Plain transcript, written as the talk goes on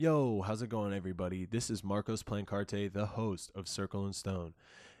Yo, how's it going, everybody? This is Marcos Plancarte, the host of Circle and Stone,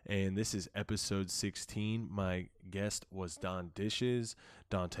 and this is episode 16. My guest was Don Dishes,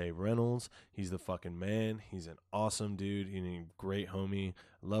 Dante Reynolds. He's the fucking man. He's an awesome dude. He's a great homie.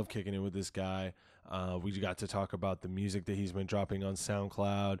 Love kicking it with this guy. We got to talk about the music that he's been dropping on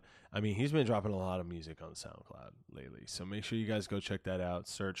SoundCloud. I mean, he's been dropping a lot of music on SoundCloud lately, so make sure you guys go check that out.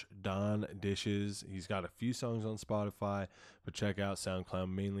 Search Don Dishes. He's got a few songs on Spotify, but check out SoundCloud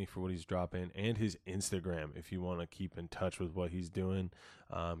mainly for what he's dropping, and his Instagram if you want to keep in touch with what he's doing.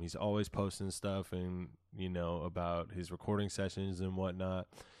 He's always posting stuff and, about his recording sessions and whatnot.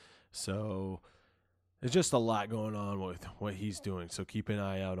 So there's just a lot going on with what he's doing. So keep an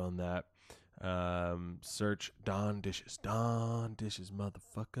eye out on that. Search Don Dishes,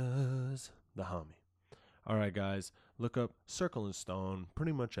 motherfuckers, the homie. All right, guys, look up Circle and Stone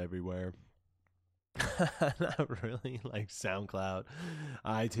pretty much everywhere. Not really, like SoundCloud,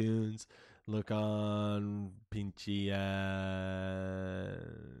 iTunes. Look on Pinchy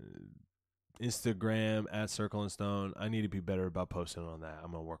Instagram at Circle and Stone. I need to be better about posting on that.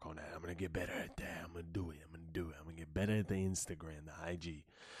 I'm gonna work on that. I'm gonna get better at that. I'm gonna do it. I'm gonna get better at the Instagram, the IG.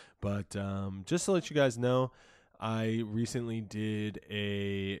 But just to let you guys know, I recently did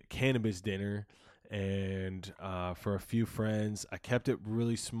a cannabis dinner, and for a few friends. I kept it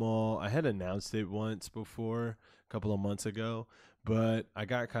really small. I had announced it once before, a couple of months ago, but I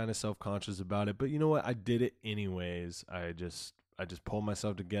got kind of self-conscious about it. But you know what? I did it anyways. I just pulled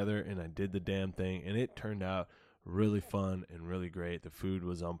myself together and I did the damn thing, and it turned out really fun and really great. The food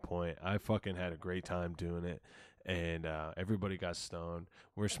was on point. I fucking had a great time doing it. And everybody got stoned.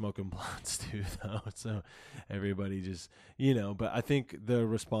 We're smoking blunts too, though. So everybody just, but I think the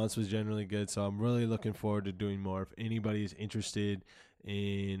response was generally good. So I'm really looking forward to doing more. If anybody is interested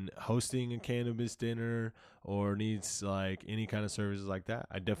in hosting a cannabis dinner or needs like any kind of services like that,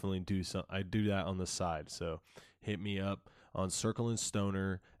 I definitely do I do that on the side. So hit me up on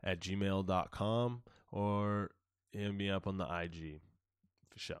circleandstoner@gmail.com or hit me up on the IG.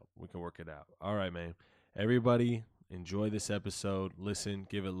 For sure. We can work it out. All right, man. Everybody, enjoy this episode. Listen,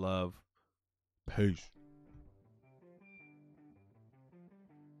 give it love. Peace.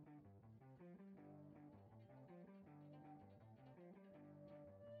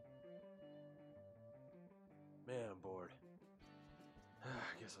 Man, I'm bored. I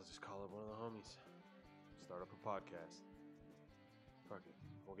guess I'll just call up one of the homies. Start up a podcast. Fuck it.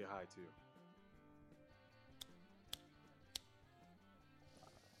 We'll get high too.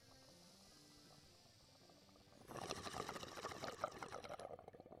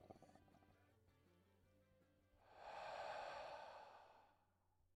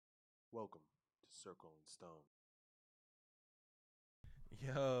 Welcome to Circle and Stone.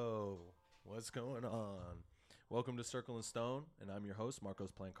 Yo, what's going on? Welcome to Circle and Stone, and I'm your host,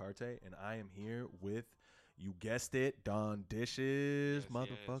 Marcos Plancarte, and I am here with, you guessed it, Don Dishes,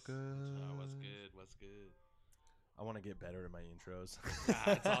 motherfucker. Yes. What's good? I want to get better at my intros.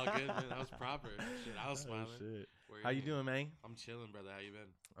 Nah, it's all good, man. That was proper. Shit, I was smiling. Oh, shit. How you doing, man? I'm chilling, brother. How you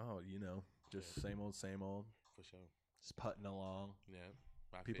been? Oh, just same old, same old. For sure. Just putting along. Yeah.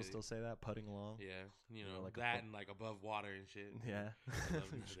 People still say that, putting along. Yeah, like that and like above water and shit. Yeah.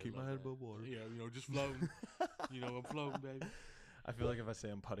 Just keep my head above water. Yeah, just floating. I'm floating, baby. I feel like if I say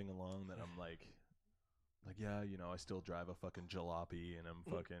I'm putting along, that I'm like yeah, I still drive a fucking jalopy, and I'm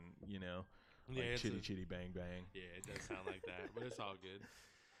fucking, Yeah, chitty bang bang. Yeah, it does sound like that, but it's all good.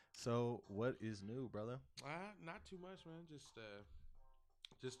 So, what is new, brother? Not too much, man.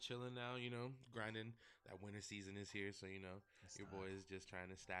 Just chilling now, grinding. That winter season is here, so your boy is just trying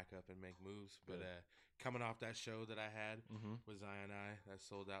to stack up and make moves. But coming off that show that I had with Zion that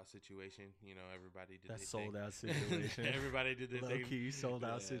sold out situation, everybody did that sold out situation. Everybody did their thing. Low-key sold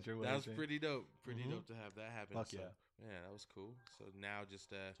out situation. That was pretty dope. Pretty dope to have that happen. Fuck so, yeah. Yeah, that was cool. So now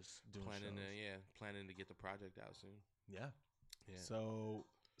just planning to get the project out soon. Yeah. So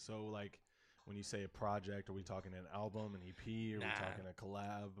like, when you say a project, are we talking an album, an EP? Are we talking a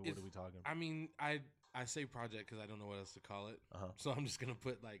collab? What are we talking? I mean, I say project because I don't know what else to call it. So I'm just gonna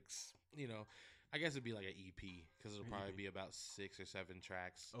put like, I guess it'd be like an EP because it'll probably be about 6 or 7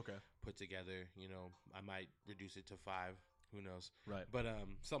 tracks. Okay. Put together. I might reduce it to 5. Who knows? Right. But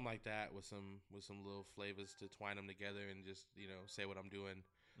something like that with some little flavors to twine them together and just say what I'm doing.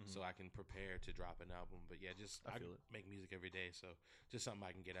 So I can prepare to drop an album. But yeah, I make music every day, so just something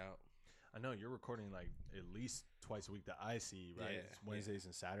I can get out. I know you're recording like at least twice a week that I see, right? Yeah, it's Wednesdays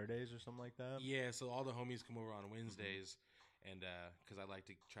and Saturdays or something like that. Yeah, so all the homies come over on Wednesdays, And because I like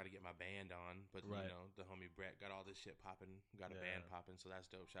to try to get my band on, but Right. you know the homie Brett got all this shit popping, got a band popping, so that's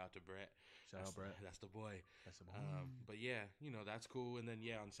dope. Shout out to Brett. Shout out Brett. That's the boy. That's a But yeah, you know that's cool. And then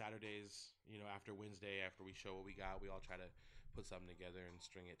yeah, on Saturdays, you know after Wednesday, after we show what we got, we all try to put something together and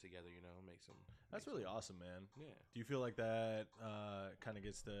string it together. You know, make some. That's really awesome, man. Yeah. Do you feel like that kind of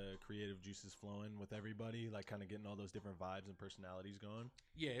gets the creative juices flowing with everybody, like kind of getting all those different vibes and personalities going?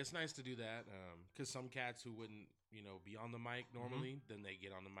 Yeah, it's nice to do that because some cats who wouldn't, you know, be on the mic normally, then they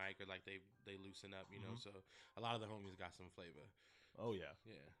get on the mic or like they loosen up, you know. So a lot of the homies got some flavor. Oh yeah,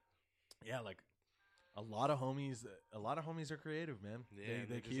 Yeah, like a lot of homies are creative, man. Yeah,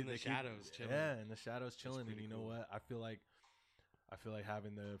 they keep in the shadows chilling. Yeah, in the shadows chilling. And you know cool. what? I feel like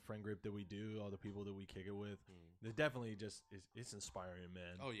having the friend group that we do, all the people that we kick it with, it definitely just it's inspiring,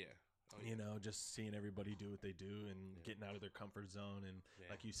 man. Oh yeah. You know, just seeing everybody do what they do and getting out of their comfort zone. And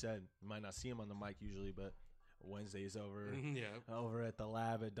like you said, you might not see them on the mic usually, but Wednesday's over. Over at the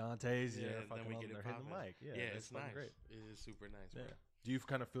lab at Dante's. Yeah, fucking then we get they're it hitting the mic. Yeah, it's nice. Great. It is super nice. Yeah. Bro. Do you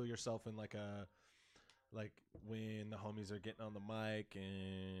kind of feel yourself in like when the homies are getting on the mic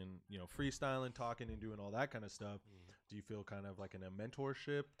and, you know, freestyling, talking and doing all that kind of stuff? Do you feel kind of like in a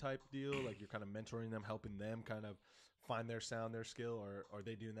mentorship type deal? Like you're kind of mentoring them, helping them kind of find their sound, their skill, or are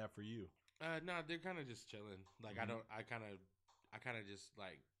they doing that for you? No, they're kind of just chilling. Like I kind of just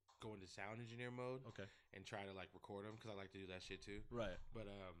like go into sound engineer mode. Okay. And try to like record them because I like to do that shit too. Right. But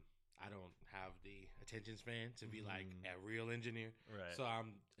I don't have the attention span to be like a real engineer. Right. So I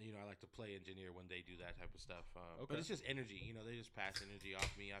like to play engineer when they do that type of stuff. But it's just energy. You know, they just pass energy off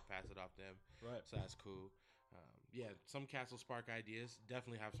me. I pass it off them. Right. So that's cool. Yeah, some cats will spark ideas.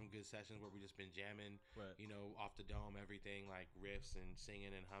 Definitely have some good sessions where we just been jamming, right. You know, off the dome, everything like riffs and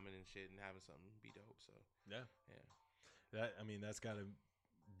singing and humming and shit and having something be dope. So yeah. That's got to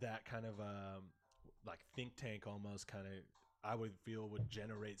that kind of like think tank almost kind of I would feel would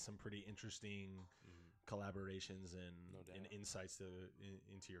generate some pretty interesting collaborations and insights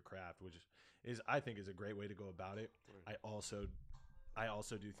into your craft, which is I think is a great way to go about it. Right. I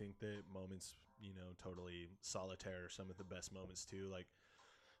also do think that moments, you know, totally solitaire are some of the best moments too. Like,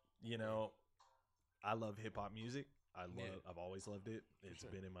 you know, I love hip hop music. I've always loved it. It's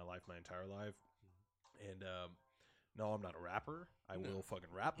been in my life my entire life. And no, I'm not a rapper. I will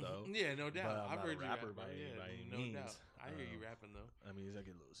fucking rap though. Yeah, no doubt. But I'm not heard a rapper you rap, by any no means. Doubt. I hear you rapping though. I mean, I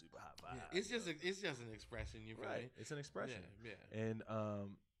get a little super hot vibe. Yeah. It's just an expression. You feel right? Me? It's an expression. Yeah. And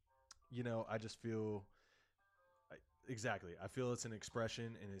you know, I just feel exactly. I feel it's an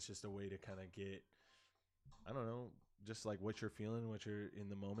expression, and it's just a way to kind of get, I don't know, just like what you're feeling, what you're in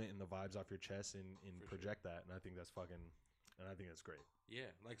the moment, and the vibes off your chest, and project that. And I think that's great.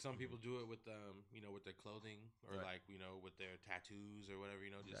 Yeah, like some people do it with you know, with their clothing or like, you know, with their tattoos or whatever,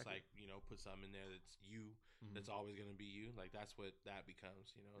 you know, just like, you know, put something in there that's you, that's always gonna be you. Like that's what that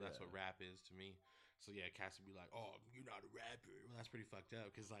becomes, you know. That's what rap is to me. So yeah, cats would be like, "Oh, you're not a rapper." Well, that's pretty fucked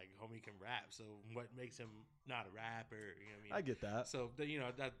up because like homie can rap. So what makes him not a rapper? You know what I mean? I get that. So you know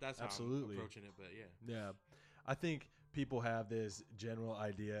that's how I'm approaching it. But yeah, I think people have this general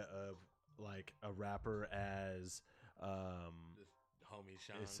idea of like a rapper as homie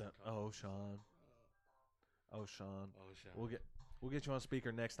Sean. Sean. We'll get you on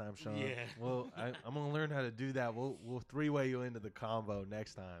speaker next time, Sean. Yeah. Well, I'm gonna learn how to do that. We'll three-way you into the convo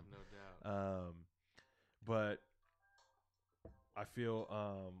next time. No doubt. But I feel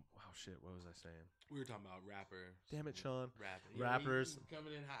oh shit, what was I saying? We were talking about rappers. Damn it, Sean. Rappers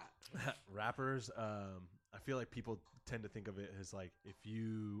coming in hot. Rappers. I feel like people tend to think of it as like if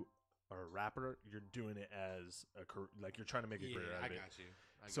you are a rapper, you're doing it as a like you're trying to make a career out of it.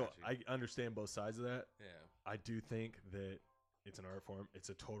 I got you. I understand both sides of that. Yeah. I do think that it's an art form. It's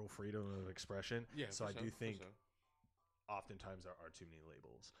a total freedom of expression. Yeah. So I do think oftentimes there are too many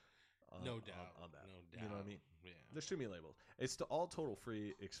labels. No doubt on that. No doubt. You know what I mean? Yeah. There's too many labels. It's all total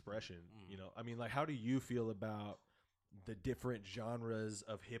free expression. You know, I mean, like, how do you feel about the different genres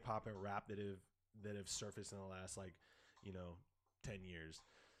of hip hop and rap that have surfaced in the last, like, you know, 10 years?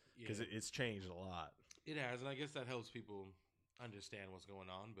 Because it's changed a lot. It has, and I guess that helps people understand what's going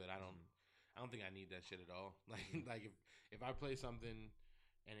on. But I don't think I need that shit at all. Like if I play something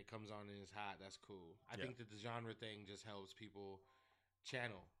and it comes on and it's hot, that's cool. I think that the genre thing just helps people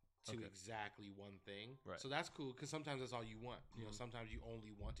channel to exactly one thing. Right. So that's cool because sometimes that's all you want. You know, sometimes you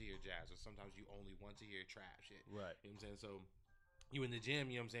only want to hear jazz, or sometimes you only want to hear trap shit. Right. You know what I'm saying? So you in the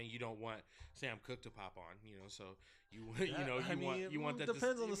gym, you know what I'm saying? You don't want Sam Cooke to pop on, you know, so you want that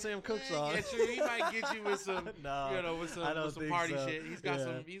depends on the Sam Cooke song. Yeah, true. He might get you with some with some party shit. He's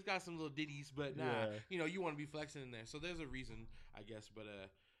got some little ditties, but you know, you want to be flexing in there. So there's a reason, I guess, but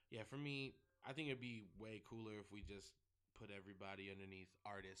yeah, for me, I think it'd be way cooler if we just put everybody underneath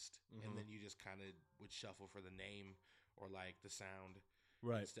artist, Mhm. and then you just kind of would shuffle for the name or like the sound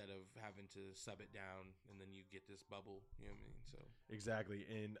Right. instead of having to sub it down, and then you get this bubble. You know what I mean? So Exactly.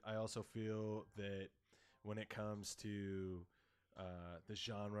 And I also feel that when it comes to the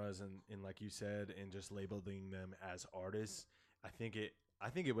genres and like you said, and just labeling them as artists, I think it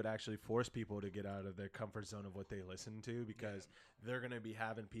would actually force people to get out of their comfort zone of what they listen to, because they're gonna be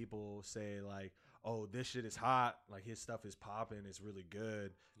having people say like, "Oh, this shit is hot. Like his stuff is popping. It's really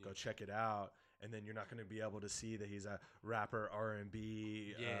good. Go check it out." And then you're not gonna be able to see that he's a rapper,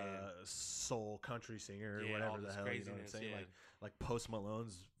 R&B, soul, country singer, or all whatever the this hell. You know what I'm craziness, saying? yeah. Like Post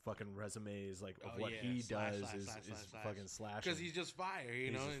Malone's fucking resume is like of Oh, what yeah. he Slash, does slash, is slash, slash. fucking slashing. because he's just fire,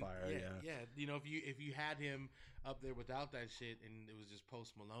 you He's know. just and fire, yeah. You know, if you had him up there without that shit, and it was just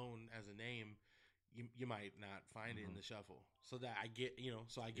Post Malone as a name, you might not find it in the shuffle. So that I get, you know,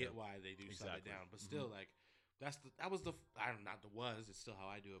 so I get why they do sub it Exactly. down, but still, like that was the I don't not the was it's still how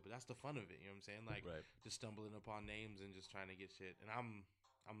I do it, but that's the fun of it. You know what I'm saying? Like Right. just stumbling upon names and just trying to get shit. And I'm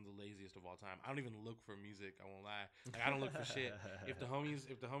the laziest of all time. I don't even look for music. I won't lie. Like I don't look for shit. If the homies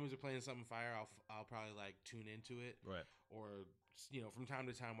are playing something fire, I'll probably like tune into it. Right. Or you know, from time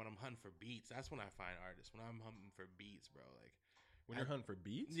to time when I'm hunting for beats, that's when I find artists. When I'm hunting for beats, bro. Like When you're hunting for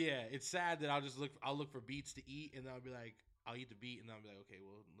beats? yeah, it's sad that I'll look for beats to eat, and I'll be like, I'll eat the beat, and I'll be like, okay,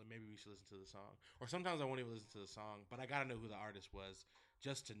 well, maybe we should listen to the song. Or sometimes I won't even listen to the song, but I gotta know who the artist was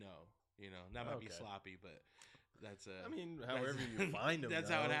just to know. You know, that might be sloppy, but that's I mean, however you find them, that's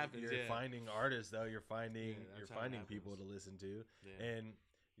though, how it happens. You're finding artists, though. You're finding that's how it people happens. to listen to, Yeah. and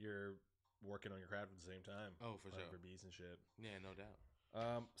you're working on your craft at the same time. Oh, for Hunting sure. for beats and shit. Yeah, no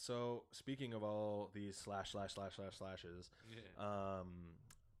doubt. So speaking of all these slashes, Yeah,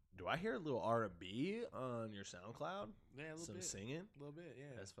 do I hear a little R&B on your SoundCloud? yeah, a little Some bit, singing? a little bit.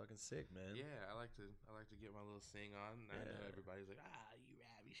 Yeah, That's fucking sick, man. yeah. I like to get my little sing on. I know Yeah. everybody's like, you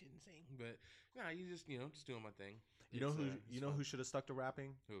rap, you shouldn't sing, but nah, just doing my thing. You know It's, who it's fun. who should have stuck to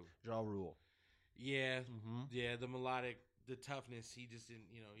rapping? Who? Ja Rule. Yeah, Mm-hmm. yeah. The melodic, the toughness. He just didn't.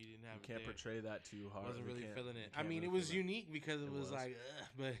 He didn't have. You can't portray that too hard. Wasn't You really can't- feeling you it. I can't mean, really it was feel that. unique because it was like,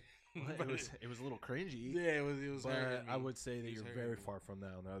 but Well, it was a little cringy. yeah, it was. But hurting me. I would say that It was you're hurting very me. far from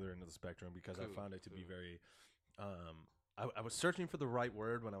that on the other end of the spectrum, because I Cool, found it to be cool. very. I was searching for the right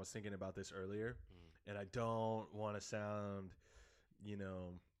word when I was thinking about this earlier, and I don't want to sound,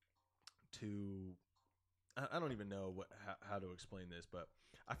 too. I don't even know how to explain this, but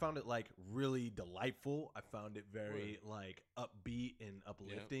I found it like really delightful. I found it very like upbeat and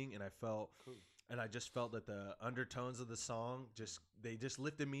uplifting, and I felt. Cool. And I just felt that the undertones of the song they just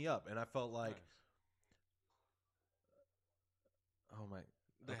lifted me up, and I felt like, Nice. oh my,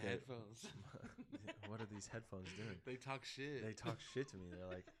 The okay. headphones. What are these headphones doing? They talk shit. They talk shit to me. They're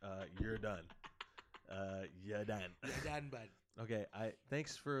like, "You're done. You're done." Yeah, done, bud. Okay,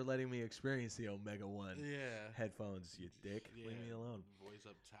 thanks for letting me experience the Omega One Yeah. headphones. You dick, leave me Yeah. alone. Voice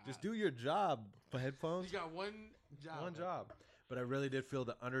up top. Just do your job for headphones. You got one job. One job. But I really did feel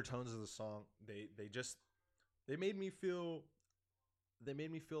the undertones of the song. They made me feel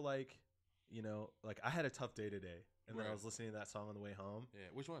like, like I had a tough day today, and then I Right. was listening to that song on the way home. Yeah.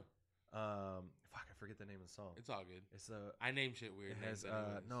 Which one? Fuck, I forget the name of the song. It's all good. It's I name shit weird. it names has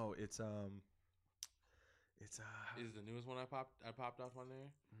anyways. no, it's Is the newest one I popped off on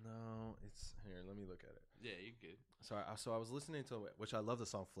there? no, it's here. Let me look at it. Yeah, you good. So I was listening to, which I love the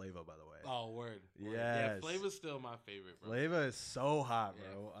song Flava, by the way. Oh, word. Yeah, Yes. Flava's still my favorite, bro. Flava is so hot,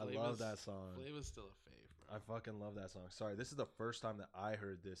 Yeah, bro. I love Flava's- that song. Flava's still a fave, bro. I fucking love that song. Sorry, this is the first time that I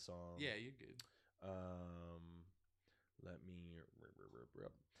heard this song. Yeah, you're good. Let me.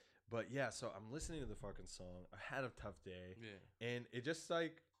 But yeah, so I'm listening to the fucking song. I had a tough day, Yeah. and it just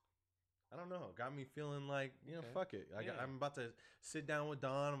like, I don't know, got me feeling like, Okay. fuck it. Yeah. I'm about to sit down with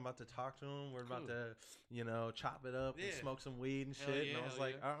Don. I'm about to talk to him. We're about Cool. to, chop it up and Yeah. smoke some weed and Hell shit. yeah, and I was hell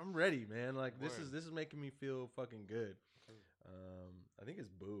like, yeah. I'm ready, man. Like this Word. is making me feel fucking good. Cool. I think it's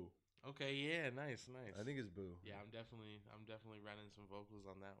Boo. Okay, yeah, nice. I think it's Boo. Yeah, I'm definitely running some vocals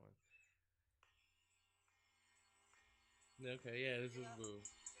on that one. Okay, yeah, this is Boo.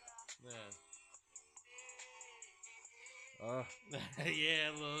 Yeah.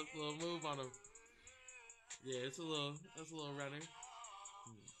 Yeah, little move on him. Yeah, it's a little runner.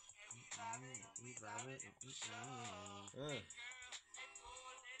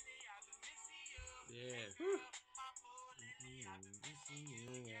 Yeah.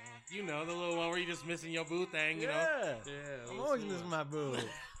 You know the little one where you just missing your boo thing, you know? Yeah. Yeah. I'm little always slow missing one. my Boo.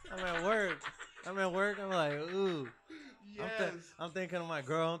 I'm at work. I'm like, ooh. Yes. I'm thinking of my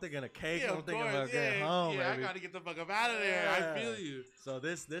girl. I'm thinking of cake. Yeah, I'm of thinking course. about getting home, I baby. gotta get the fuck up out of there. I feel you. So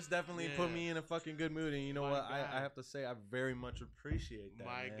this definitely put me in a fucking good mood. And you know My what? guy. I have to say I very much appreciate that,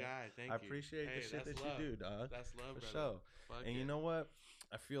 My man. guy, thank you. I appreciate the shit that love. you do, dog. That's love, For brother. sure. Fuck And it. you know what?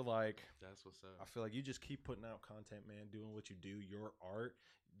 I feel like That's what's up. I feel like you just keep putting out content, man, doing what you do, your art.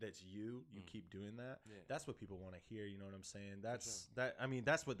 That's you. You keep doing that. Yeah. That's what people want to hear. You know what I'm saying? sure. I mean,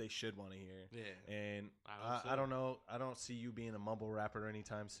 that's what they should want to hear. Yeah. And I I don't know. I don't see you being a mumble rapper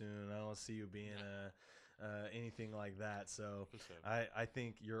anytime soon. I don't see you being anything like that. So For sure. I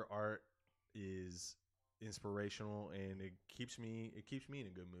think your art is inspirational and it keeps me in a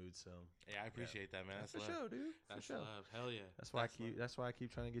good mood. So Yeah, I appreciate that, man. That's for love. sure, dude. That's for sure. love. Hell yeah. That's why I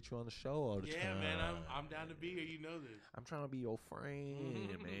keep trying to get you on the show all the time. Yeah, man. I'm down to be here. You know this. I'm trying to be your friend,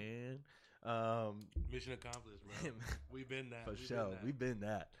 man. Mission accomplished, bro. We've been that. For sure. We've been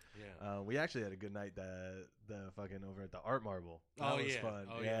that. Yeah. We actually had a good night the fucking over at the Art Marble. That was fun.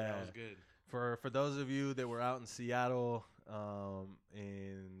 Oh yeah, that was good. For those of you that were out in Seattle,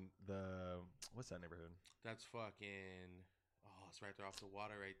 in the what's that neighborhood? That's fucking. Oh, it's right there off the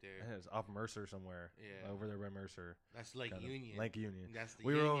water, right there. Yeah, it's off Mercer somewhere. Yeah. Over there by Mercer. That's Lake Kind of. Union. Lake Union. That's the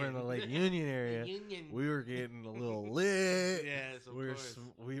We were over in the Lake Union area. Union. We were getting a little lit. Yes, of course.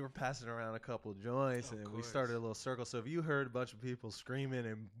 We were passing around a couple joints, Of and we course. started a little circle. So if you heard a bunch of people screaming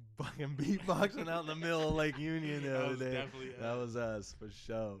and fucking beatboxing out in the middle of Lake Union the That other was day, definitely that us. was us for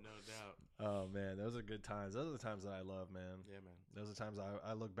sure. No doubt. Oh man, those are good times. Those are the times that I love, man. Yeah, man. Those are times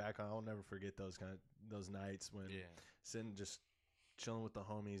I look back on. I'll never forget those nights when Yeah. sitting just chilling with the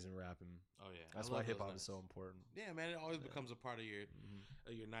homies and rapping. Oh yeah. That's I why love hip those hop is nights. so important. Yeah, man. It always Yeah. becomes a part of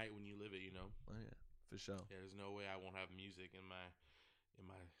your night when you live it. You know. Oh yeah, for sure. Yeah. There's no way I won't have music in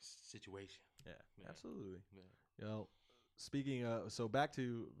my situation. Yeah, Yeah. absolutely. Yeah. You know, speaking of, so back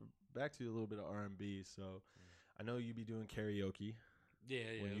to a little bit of R&B. So I know you be doing karaoke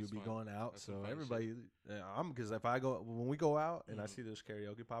Yeah. when you it's be fun. going out. That's some So fun everybody, because if I go when we go out and I Mhm. see this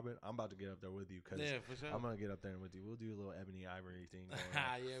karaoke popping, I'm about to get up there with you because Yeah, for sure. I'm gonna get up there with you. We'll do a little Ebony Ivory thing. Going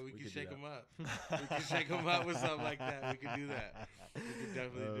on. Yeah, we We can could do shake that. them up. We can shake them up with something like that. We can do that. We can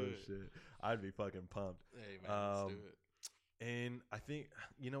definitely do it. Shit. I'd be fucking pumped. Hey man, let's do it. And I think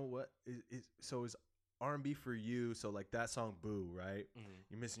you know what is R&B for you. So like that song "Boo," right? Mhm.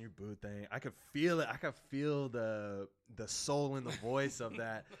 You're missing your boo thing. I could feel it. I could feel the soul in the voice of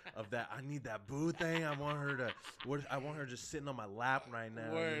that. I need that boo thing. I want her just sitting on my lap right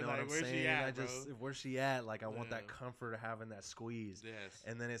now. Word, you know like, what I'm where's she saying? at, I just where's she at? Like I want that Yeah. comfort of having that squeeze. Yes.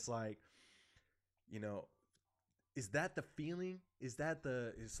 And then it's like, you know, is that the feeling? It's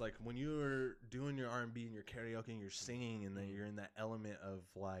like when you're doing your R&B and you're karaoke and you're singing and then you're in that element of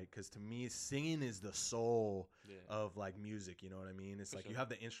like, because to me, singing is the soul Yeah. of like music. You know what I mean? It's For like sure. you have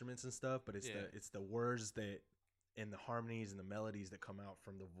the instruments and stuff, but it's Yeah. the words that and the harmonies and the melodies that come out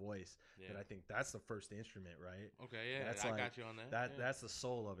from the voice. Yeah. That I think that's the first instrument, right? Okay, yeah, That's I like- got you on that. That yeah. that's the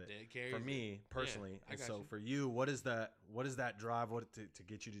soul of it. Yeah, it carries For it. me personally, I and got so you. for you, what is that drive? What to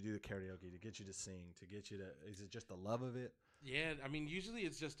get you to do the karaoke, to get you to sing, to get you to? Is it just the love of it? Yeah, I mean, usually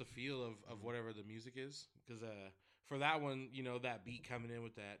it's just a feel of whatever the music is. Because for that one, you know, that beat coming in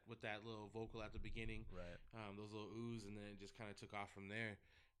with that little vocal at the beginning, Right. those little oohs, and then it just kind of took off from there.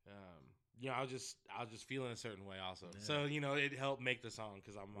 You know, I was just feeling a certain way also. Yeah. So you know, it helped make the song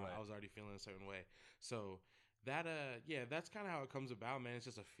because Right. I was already feeling a certain way. So that yeah, that's kind of how it comes about, man. It's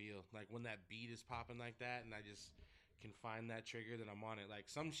just a feel. Like when that beat is popping like that, and I just can find that trigger, then I'm on it. Like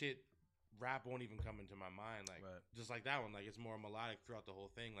some shit. Rap won't even come into my mind, like Right. just like that one. Like it's more melodic throughout the whole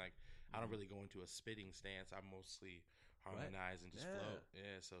thing. Like I don't really go into a spitting stance. I mostly harmonize and just Yeah. flow.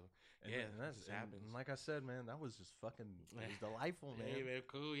 Yeah, so And yeah, and that's it just and happens. like I said, man, that was just fucking it was delightful, man. Hey man,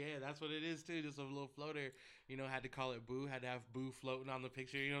 cool. Yeah, that's what it is too. Just a little floater. You know, had to call it Boo. Had to have Boo floating on the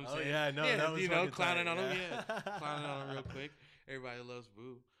picture. You know what I'm Oh saying? yeah, no, that was you know, fucking clowning tight, on him. yeah. Yeah, clowning on him real quick. Everybody loves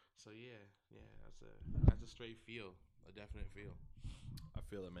Boo. So yeah, that's a straight feel, a definite feel. I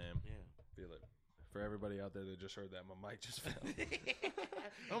feel it, man. Yeah. Feel it. For everybody out there that just heard that, my mic just fell.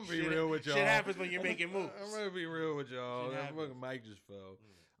 I'm gonna be Shit- real with y'all. Shit happens when you're making moves. I'm gonna be real with y'all. Shit That happens. fucking mic just fell.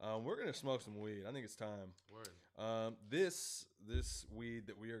 We're gonna smoke some weed. I think it's time. Word. This weed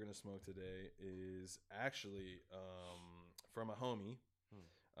that we are gonna smoke today is actually from a homie.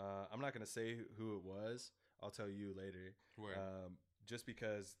 I'm not gonna say who it was. I'll tell you later. Word. Just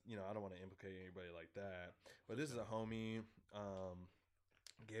because I don't want to implicate anybody like that. But this is a homie.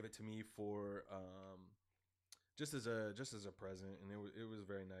 Gave it to me for just as a present, and it was a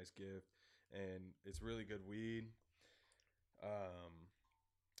very nice gift, and it's really good weed.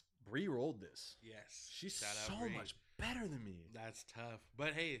 Bree rolled this. Yes. She's Shout out so Bree. much better than me. That's tough.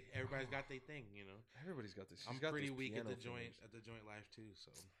 But hey, everybody's got their thing, you know. Everybody's got this. I'm pretty weak at the joint life too,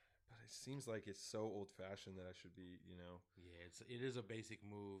 so. But it seems like it's so old fashioned that I should be, Yeah, it is a basic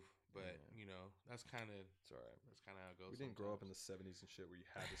move, but that's kind of it's all right. That's kind of how it goes. We didn't grow up in the 70s and shit where you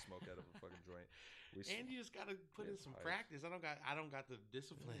had to smoke out of a fucking joint. And you just gotta put in some pipes. practice. I don't got the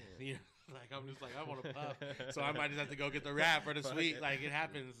discipline. Like I'm just like I want to puff, so I might just have to go get the wrap or the sweet. Like it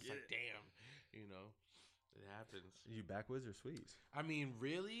happens. It's like damn, it happens. Are you backwoods or sweets? I mean,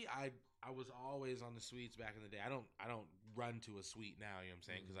 really, I was always on the sweets back in the day. I don't run to a sweet now. You know what I'm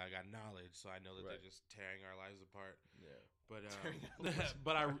saying? Because I got knowledge, so I know that they're just tearing our lives apart. Yeah. But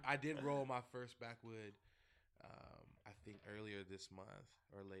but I did roll my first backwood. I think earlier this month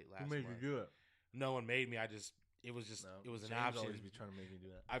or late last month. Who made you do it? No one made me. It was an option. Always be trying to make me do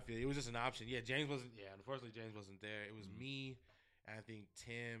that. I feel it was just an option. Yeah, James wasn't. Yeah, unfortunately, James wasn't there. It was me, and I think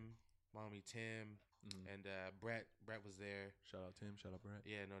Tim, mommy Tim, and Brett. Brett was there. Shout out Tim. Shout out Brett.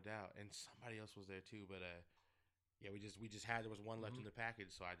 Yeah, no doubt. And somebody else was there too. But yeah, we just had there was one left in the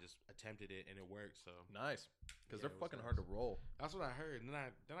package, so I just attempted it and it worked. So nice, because Yeah, they're it was fucking nice. hard to roll. that's what I heard. And then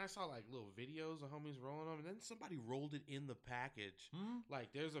I saw like little videos of homies rolling them, and then somebody rolled it in the package.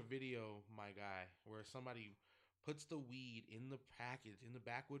 Like there's a video, my guy, where somebody puts the weed in the package, in the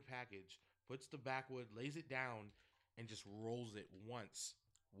backwood package, puts the backwood, lays it down, and just rolls it once.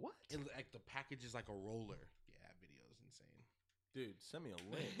 What? Like the package is like a roller. Yeah, that video is insane. Dude, send me a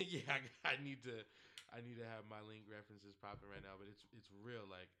link. Yeah, I need to have my link references popping right now, but it's real.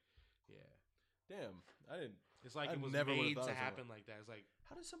 Like, yeah, Damn, I didn't. it's like I it was never would've made thought to of something happen like that. It's like,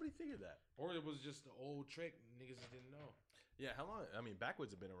 How did somebody figure that? or it was just an old trick niggas just didn't know. Yeah, how long? I mean,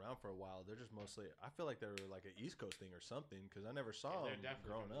 backwoods have been around for a while. They're just mostly. I feel like they were like an East Coast thing or something because I never saw They're them definitely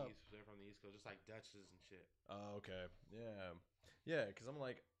growing from up. the East. They're from the East Coast, just like Dutchess and shit. Oh, okay. Yeah. Because I'm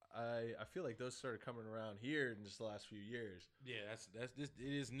like, I feel like those started coming around here in just the last few years. Yeah, that's this.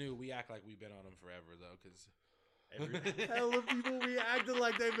 It is new. We act like we've been on them forever though, because Hell of people be acting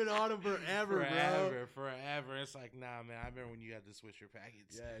like they've been on them forever, bro. forever. It's like, nah, man. I remember when you had to switch your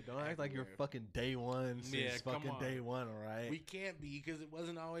packets. Yeah, don't act like you're everywhere. fucking day one since Yeah, come fucking on. day one, all right? We can't be because it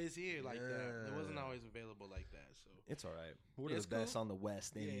wasn't always here like that. It wasn't Yeah. always available like that. So It's all right. We're Yeah, the it's best cool. on the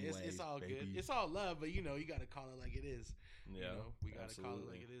West yeah, anyway. it's all baby. good. It's all love, but you got to call it like it is. Yeah, We got to call it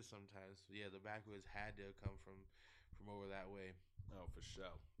absolutely. like it is sometimes. Yeah, the backwoods had to come from over that way. Oh, for sure.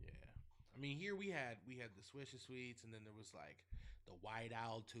 Yeah. I mean, here we had the Swisher Sweets, and then there was like the White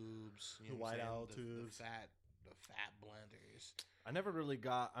Owl tubes. You know The what I'm White saying? Owl The tubes. fat blenders. I never really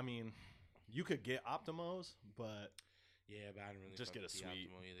got. I mean, you could get Optimos, but Yeah, but I didn't really Just fuck get a with the sweet.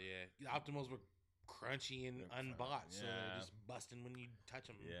 Optimo either. Yeah, the Optimos were crunchy and They're unbought, crunchy, so they're yeah. just busting when you touch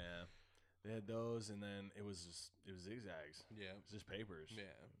them. yeah, they had those, and then it was zigzags. Yeah. It was just papers. Yeah.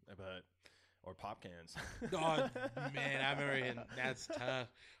 but or pop cans. Oh man, I remember hitting, that's tough.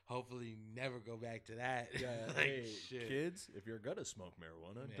 Hopefully, never go back to that. Yeah, Like, hey, shit. kids, if you're gonna smoke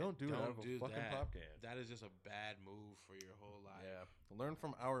marijuana, Man, don't do it out of do a fucking that. pop can. That is just a bad move for your whole life. Yeah, learn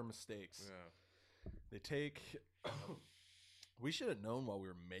from our mistakes. Yeah. They take. We should have known while we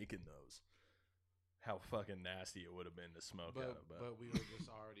were making those how fucking nasty it would have been to smoke out of. But we were just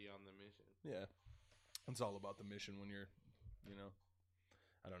already on the mission. Yeah, it's all about the mission when you're,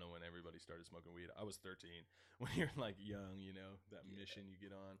 I don't know when everybody started smoking weed. I was 13 when you're like young, that mission you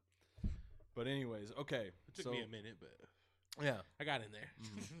get on. But anyways, okay. It took me a minute, but Yeah, I got in there.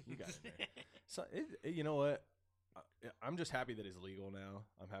 you got it there. So you know what? I'm just happy that it's legal now.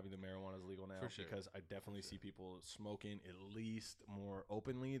 I'm happy that marijuana is legal now For sure. because I definitely see people smoking at least more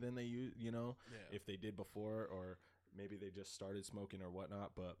openly than they if they did before, or maybe they just started smoking or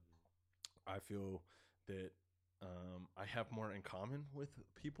whatnot. But I feel that I have more in common with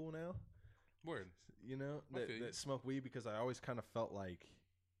people now, Word. I that, feel you. that smoke weed, because I always kind of felt like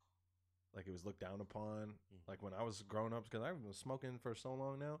it was looked down upon. Like when I was growing up, because I've been smoking for so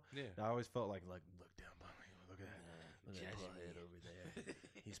long now. Yeah. I always felt like look down upon me. Look at that. Look at that judging butt me. over there.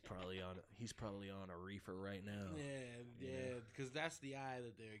 He's probably on a reefer right now. Yeah, because that's the eye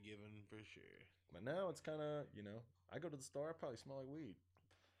that they're giving for sure. But now it's kind of, I go to the store, I probably smell like weed.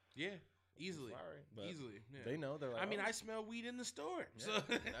 Yeah, easily, Flowery, but easily. Yeah. They know. They're like, I mean, "Oh, I smell weed in the store, yeah, so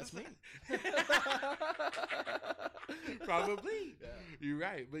that's me." Probably. Yeah. You're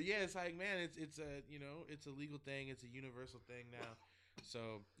right, but yeah, it's like, man, it's a it's a legal thing, it's a universal thing now. So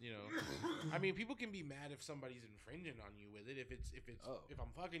I mean, people can be mad if somebody's infringing on you with it. If I'm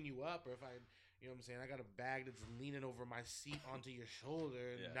fucking you up, or if I, what I'm saying, I got a bag that's leaning over my seat onto your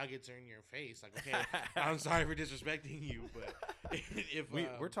shoulder, and Yeah. nuggets are in your face. Like, okay, I'm sorry for disrespecting you, but if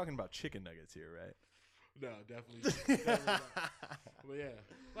We're talking about chicken nuggets here, right? No, definitely not. But yeah,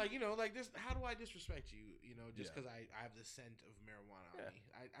 like, like this. How do I disrespect you? Just because I have the scent of marijuana on me.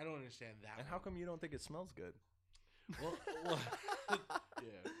 I don't understand that. And how come you don't think it smells good? Well,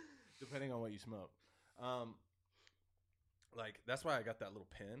 yeah. Depending on what you smoke. Like that's why I got that little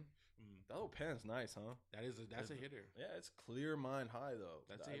pen. That little pen's nice, huh? That's a hitter. Yeah, it's clear mind high though.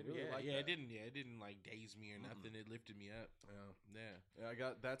 That's I a hitter. Really like it that. didn't like daze me or nothing. It lifted me up. Yeah. I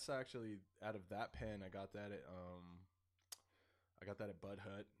got that's actually out of that pen. I got that at Bud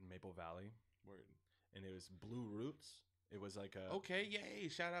Hut in Maple Valley. Word. And it was Blue Roots. It was like a okay. Yay!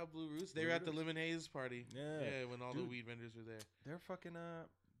 Shout out Blue Roots. They were at the Lemon Haze party. Yeah, when all the weed vendors were there. They're fucking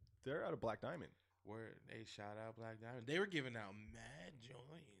they're out of Black Diamond. Word. Hey, shout out Black Diamond. They were giving out mad joints.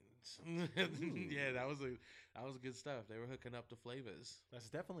 Yeah, that was good stuff. They were hooking up the flavors. That's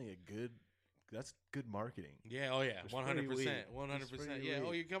definitely that's good marketing. Yeah, 100%. 100%.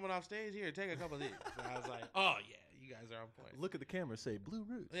 Yeah, you're coming off stage here, take a couple of these. And I was like, oh yeah, you guys are on point. Look at the camera, say Blue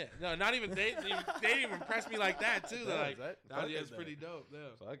Roots. Yeah, no, not even they didn't even press me like that too. They're like, that's pretty dope.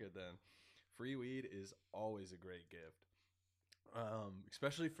 Yeah. Fuck it then. Free weed is always a great gift.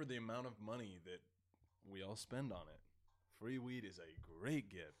 Especially for the amount of money that we all spend on it. Free weed is a great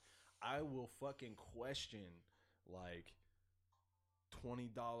gift. I will fucking question like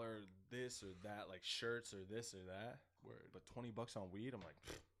 $20 this or that, like shirts or this or that. Word. But $20 on weed, I'm like,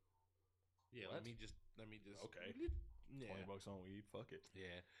 yeah. What? Let me just. Okay. Yeah. $20 on weed, fuck it.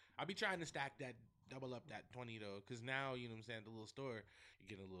 Yeah, I'll be trying to double up that 20 though, because now you know what I'm saying. At the little store, you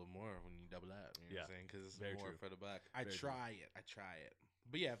get a little more when you double up. You know what I'm saying? Because it's Very more true. for the buck. I try it.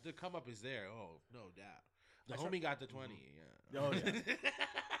 But yeah, if the come up is there, no doubt. The homie got the 20. Yeah. Oh yeah.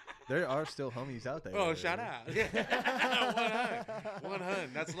 There are still homies out there. Oh, shout out.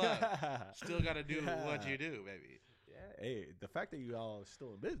 100. That's love. Still got to do what you do, baby. Yeah. Hey, the fact that you all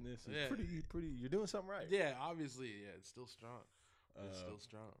still in business is pretty. You're doing something right. Yeah, obviously. Yeah, it's still strong. It's still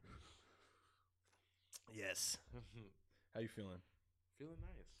strong. Yes. How you feeling? Feeling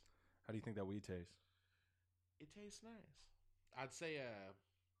nice. How do you think that weed tastes? It tastes nice. I'd say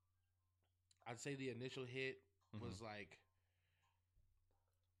the initial hit was like.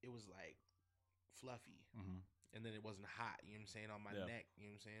 It was like fluffy, and then it wasn't hot. You know what I'm saying, on my neck. You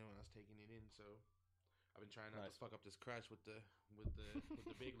know what I'm saying, when I was taking it in. So I've been trying not to fuck up this crush with the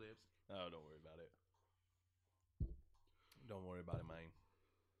big lips. Oh, don't worry about it. Don't worry about it, man.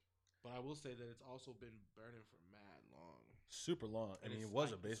 But I will say that it's also been burning for mad long. Super long. I mean, it was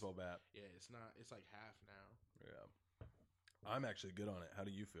a baseball bat. Yeah, it's not. It's like half now. Yeah. I'm actually good on it. How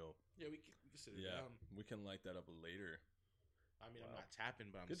do you feel? Yeah, we can sit it down. We can light that up later. I mean, I'm not tapping,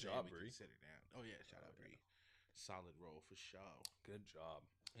 but I'm good saying job, we Bree. can sit it down. Oh yeah, shout out Bree. Solid roll for sure. Good job.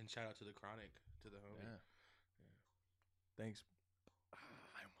 And shout out to the Chronic, to the homie. Yeah. Thanks.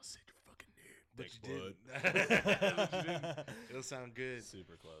 I almost said your fucking name. But Thanks, you bud. didn't. It'll sound good.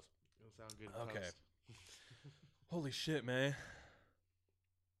 Super close. It'll sound good. Okay. Holy shit, man.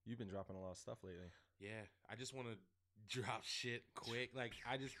 You've been dropping a lot of stuff lately. Yeah, I just want to drop shit quick. Like,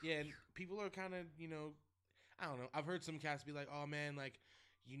 and people are kind of, I don't know. I've heard some cats be like, "Oh man, like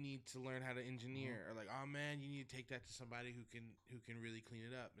you need to learn how to engineer," or like, "Oh man, you need to take that to somebody who can really clean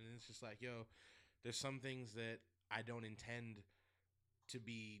it up." And it's just like, yo, there's some things that I don't intend to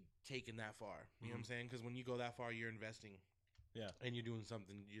be taken that far. You know what I'm saying? Because when you go that far, you're investing. Yeah. And you're doing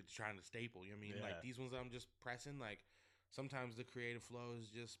something you're trying to staple. You know what I mean? Yeah. Like these ones I'm just pressing. Like sometimes the creative flow is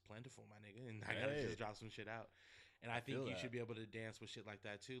just plentiful, my nigga, and I gotta just drop some shit out. And I think you should be able to dance with shit like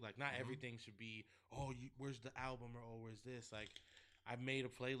that too. Like not everything should be, where's the album, or where's this? Like I've made a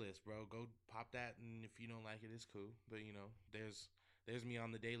playlist, bro. Go pop that, and if you don't like it, it's cool. But there's me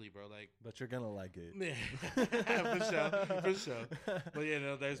on the daily, bro. Like, but you're gonna like it. Yeah, for sure.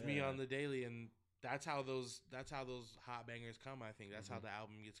 But there's me on the daily, and that's how those hot bangers come. I think that's how the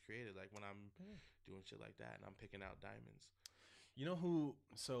album gets created. Like when I'm doing shit like that, and I'm picking out diamonds. You know who?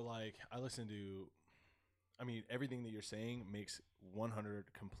 So like, I listen to. I mean, everything that you're saying makes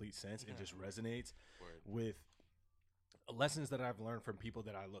 100 complete sense and just resonates with lessons that I've learned from people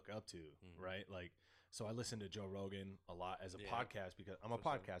that I look up to, right? Like, so I listen to Joe Rogan a lot as a podcast because I'm a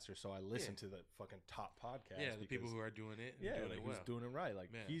podcaster, so I listen to the fucking top podcasts. Yeah, the people who are doing it. Yeah, doing like who's doing it right.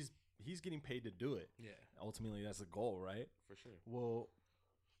 Like he's getting paid to do it. Yeah. Ultimately, that's the goal, right? For sure. Well,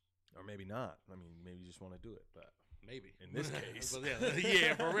 or maybe not. I mean, maybe you just want to do it, but maybe in this case,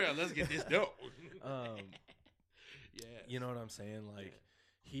 yeah, for real. Let's get this dope. Yeah, you know what I'm saying? Like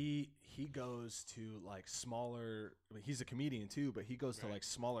he goes to like smaller. I mean, he's a comedian too, but he goes to like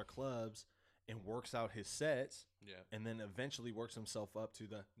smaller clubs and works out his sets. Yeah, and then eventually works himself up to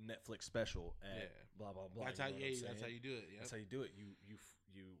the Netflix special. At blah blah blah. That's how you do it. Yep. That's how you do it.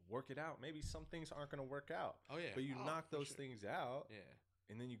 work it out. Maybe some things aren't going to work out. Oh yeah. But you knock those things out. Yeah.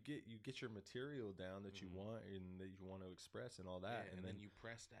 And then you get your material down that you want and that you want to express and all that. Yeah, and then you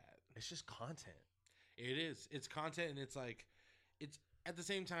press that. It's just content. It is. It's content, and it's like, it's at the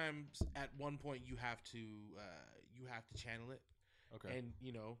same time. At one point, you have to channel it. Okay. And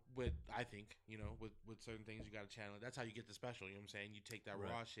with certain things, you got to channel it. That's how you get the special. You know what I'm saying? You take that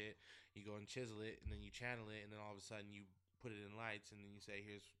raw shit, you go and chisel it, and then you channel it, and then all of a sudden you put it in lights, and then you say,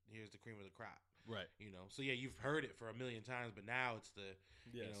 here's the cream of the crop. Right. So yeah, you've heard it for a million times, but now it's the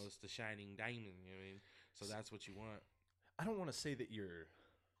it's the shining diamond. You know what I mean? So that's what you want. I don't want to say that you're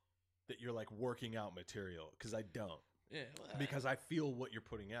like working out material, because I don't. Yeah. Well, because I feel what you're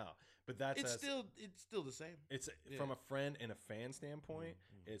putting out, but it's still the same. It's from a friend and a fan standpoint.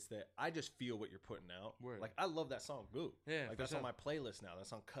 It's that I just feel what you're putting out. Word. Like, I love that song. Goo. Yeah. Like, that's on my playlist now.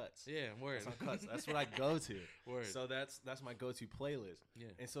 That's on Cuts. Yeah. Word. That's on Cuts. That's what I go to. Word. So that's my go-to playlist. Yeah.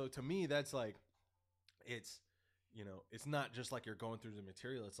 And so to me, that's like, it's not just like you're going through the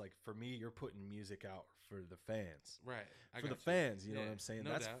material. It's like, for me, you're putting music out for the fans. Right. For the fans, you know what I'm saying?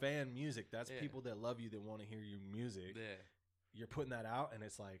 No That's doubt. fan music. That's people that love you, that want to hear your music. Yeah. You're putting that out, and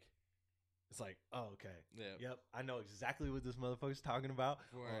it's like, oh, okay. Yeah. Yep. I know exactly what this motherfucker's talking about.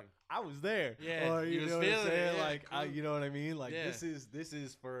 Word. Or, I was there. Yeah. Or, you know what I'm saying? Yeah, like, cool. you know what I mean? Like, Yeah. this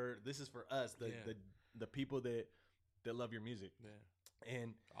is for us, the people that love your music. Yeah.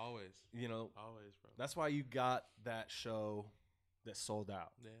 And Always, always, bro. That's why you got that show that sold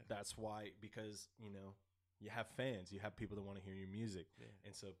out. Yeah. That's why, because you have fans, you have people that want to hear your music,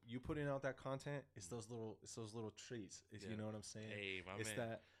 and so you putting out that content. It's those little treats. You know what I'm saying? Hey, my it's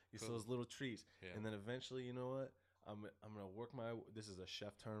man. It's those little treats, Yeah. and then eventually, you know what? I'm gonna work this is a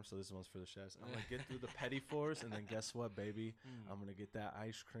chef term, so this one's for the chefs. I'm gonna get through the petty fours, and then guess what, baby? I'm gonna get that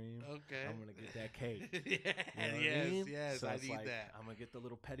ice cream. Okay. I'm gonna get that cake. Yeah. You know what I mean? Yes. So I it's need like, that. I'm gonna get the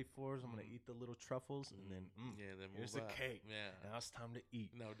little petty fours. I'm gonna eat the little truffles, and then then here's move the up. cake. Yeah. Now it's time to eat.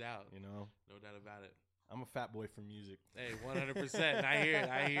 No doubt. No doubt about it. I'm a fat boy for music. Hey, 100%. I hear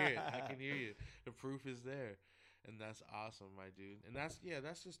it. I can hear you. The proof is there. And that's awesome, my dude. And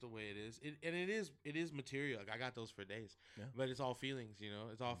that's just the way it is. It is material. Like, I got those for days. Yeah. But it's all feelings,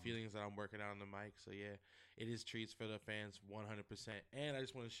 It's all feelings that I'm working out on the mic. So yeah, it is treats for the fans 100%. And I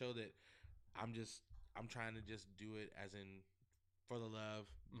just want to show that I'm trying to just do it as in for the love,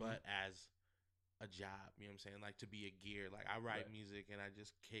 but as a job, you know what I'm saying? Like, to be a gear. Like, I write music and I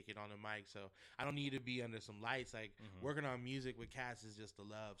just kick it on the mic. So I don't need to be under some lights. Like, working on music with cats is just the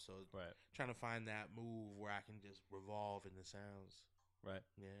love. So trying to find that move where I can just revolve in the sounds. Right.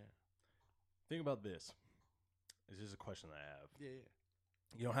 Yeah. Think about this. This is a question that I have. Yeah.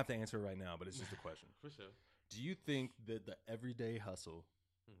 You don't have to answer it right now, but it's just a question. For sure. Do you think that the everyday hustle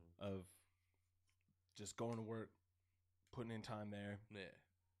of just going to work, putting in time there,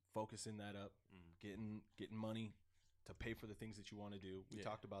 focusing that up, getting money to pay for the things that you want to do. We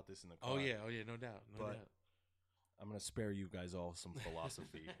talked about this in the car. Oh yeah, no doubt. I'm going to spare you guys all some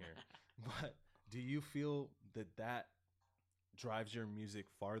philosophy here. But do you feel that drives your music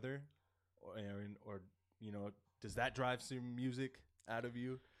farther? Or does that drive some music out of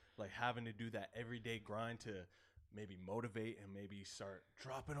you? Like, having to do that everyday grind to maybe motivate and maybe start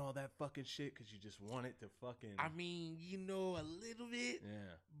dropping all that fucking shit because you just want it to fucking... I mean, a little bit.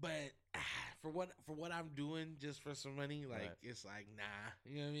 Yeah. But for what I'm doing just for some money, like, it's like, nah.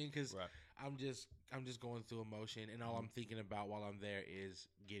 You know what I mean? Because I'm just going through emotion, and all I'm thinking about while I'm there is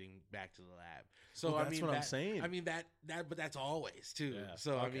getting back to the lab. So well, that's what I'm saying. I mean but that's always too. Yeah.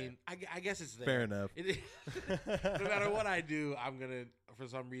 So I mean, I guess it's there. Fair enough. No matter what I do, I'm gonna for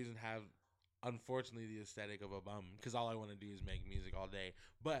some reason have, unfortunately, the aesthetic of a bum, because all I want to do is make music all day.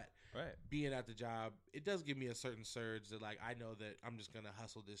 But being at the job, it does give me a certain surge that, like, I know that I'm just gonna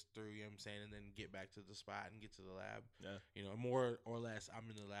hustle this through, you know what I'm saying, and then get back to the spot and get to the lab. Yeah. More or less, I'm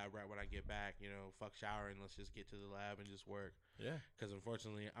in the lab right when I get back. Fuck showering, let's just get to the lab and just work. Yeah. Because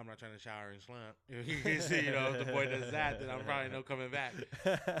unfortunately, I'm not trying to shower and slump. If the boy does that, then I'm probably no coming back.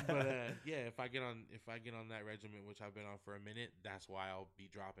 But if I get on that regimen, which I've been on for a minute, that's why I'll be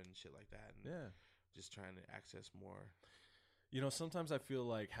dropping shit like that. And just trying to access more. Sometimes I feel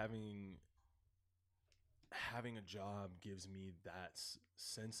like having a job gives me that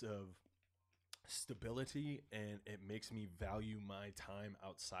sense of stability, and it makes me value my time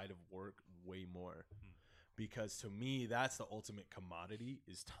outside of work way more. Because to me, that's the ultimate commodity,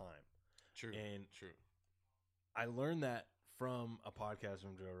 is time. True. And true. I learned that from a podcast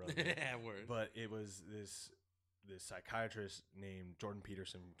from Joe Rogan. Word. But it was this psychiatrist named Jordan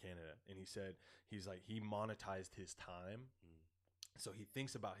Peterson from Canada, and he's like he monetized his time. So he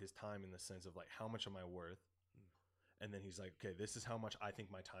thinks about his time in the sense of, like, how much am I worth, And then he's like, okay, this is how much I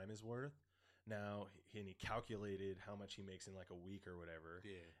think my time is worth. Now, and he calculated how much he makes in like a week or whatever.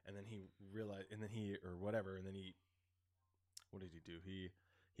 Yeah. And then he realized, and then he, or whatever, and then he, what did he do?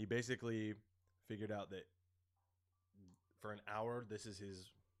 He basically figured out that for an hour, this is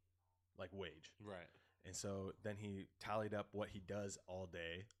his like wage. Right. And so then he tallied up what he does all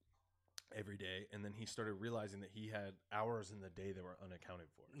day, every day. And then he started realizing that he had hours in the day that were unaccounted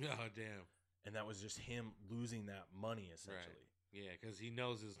for. Oh, damn. And that was just him losing that money essentially. Right. Yeah, because he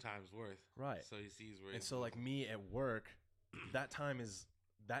knows his time's worth. Right. So he sees where. And so, like me at work, that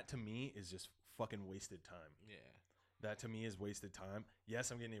to me is just fucking wasted time. Yeah. That to me is wasted time.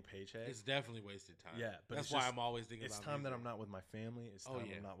 Yes, I'm getting a paycheck. It's definitely wasted time. Yeah, but that's why I'm always thinking about. It's time that music. I'm not with my family. It's time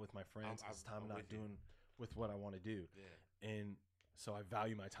I'm not with my friends. It's time I'm not doing with what I want to do. Yeah. And so I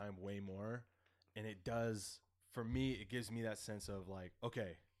value my time way more. And it does, for me, it gives me that sense of like,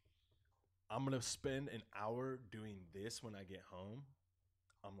 okay, I'm going to spend an hour doing this when I get home.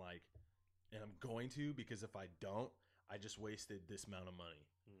 I'm like, and I'm going to, because if I don't, I just wasted this amount of money.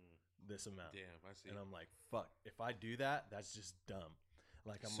 This amount. Damn, I see. And I'm like, fuck, if I do that, that's just dumb.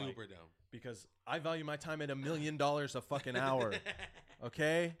 Like, I'm super like, dumb. Because I value my time at $1 million a fucking hour.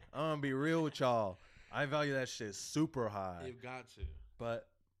 Okay? I'm going to be real with y'all. I value that shit super high. You've got to. But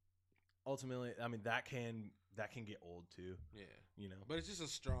ultimately, I mean, that can get old too. Yeah. You know? But it's just a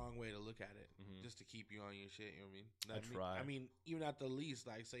strong way to look at it. Mhm. Just to keep you on your shit, you know what I mean? Try. I mean, even at the least,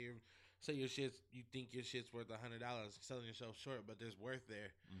 like say your shit's, you think your shit's worth $100, selling yourself short, but there's worth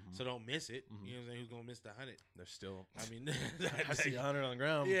there. Mhm. So don't miss it. Mhm. You know what I'm saying? Who's gonna miss the 100? They're still. I mean, I see 100 on the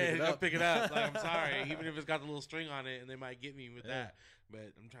ground. Yeah, pick it up. Like, I'm sorry, even if it's got the little string on it, and they might get me with that.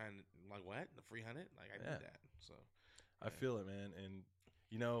 But I'm trying to, like, what? The free 100? Like, I need that. So I feel it, man. And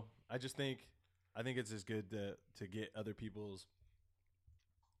you know, I think it's just good to get other people's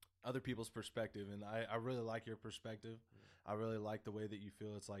perspective. And I really like your perspective. I really like the way that you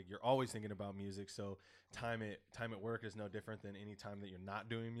feel. It's like you're always thinking about music. So time at work is no different than any time that you're not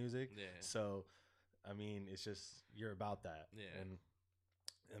doing music. Yeah. So, I mean, it's just, you're about that. Yeah. And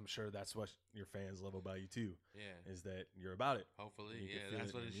I'm sure that's what your fans love about you too. Yeah. Is that you're about it. Hopefully. You can Yeah, feel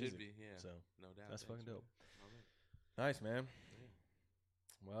that's it what in it your should music. be. Yeah. So no doubt. that's fucking dope. All right. Nice, man. Yeah.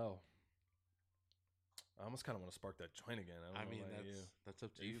 Well, I almost kind of want to spark that joint again. I mean, that's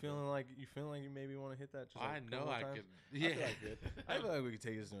up to Are you. you feeling like you maybe want to hit that? Just I like a know couple of I times? could. Yeah. I feel like we could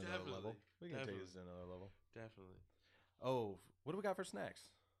take this to another level. Definitely. We can take this to another level. Definitely. Oh, what do we got for snacks?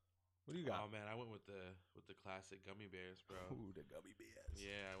 What do you got? Oh man, I went with the classic gummy bears, bro. Ooh, the gummy bears.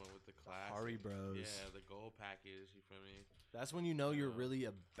 Yeah, I went with the classic Haribros. Yeah, the gold package. You feel me? That's when you know you're really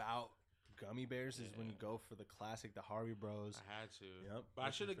about gummy bears. Is when you Yeah. go for the classic, the Haribros. I had to. Yep. But I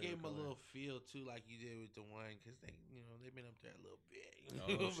What's should your have gave them favorite a color? little feel too, like you did with the one, because they've been up there a little bit.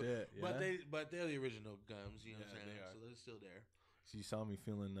 Oh shit! Yeah. But they're the original gums. You know Yeah, what I'm they saying? are. So they're still there. So you saw me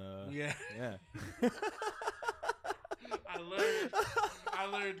feeling. Yeah. Yeah. I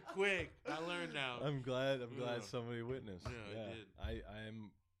learned quick. I learned now. I'm glad Yeah. somebody witnessed. Yeah, I did. I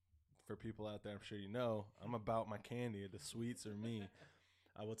am, for people out there, I'm sure you know, I'm about my candy. The sweets are me.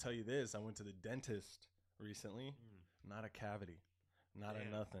 I will tell you this. I went to the dentist recently. Not a cavity. Not Damn.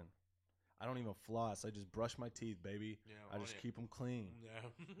 a nothing. I don't even floss. I just brush my teeth, baby. Yeah, I just keep them clean. Yeah.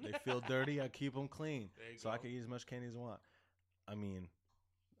 They feel dirty. I keep them clean. There you So I go. can eat as much candy as I want. I mean,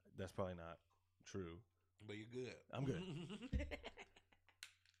 that's probably not true. But you're good. I'm good.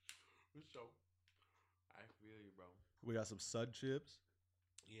 So, I feel you, bro. We got some Sud chips.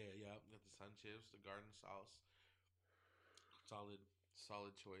 Yeah. Got the sun chips, the garden sauce.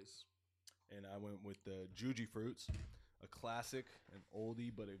 Solid choice. And I went with the Juji Fruits, a classic, an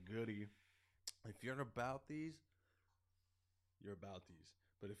oldie but a goodie. If you're about these, you're about these.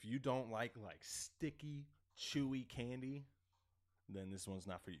 But if you don't like sticky, chewy candy, then this one's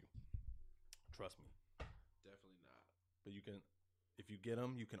not for you. Trust me. Definitely not. But you can, if you get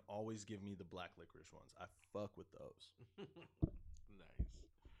them, you can always give me the black licorice ones. I fuck with those. Nice.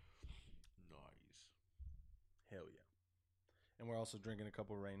 Hell yeah. And we're also drinking a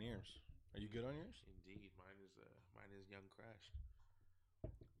couple of Rainiers. Are you good on yours? Indeed, mine is Young Crash.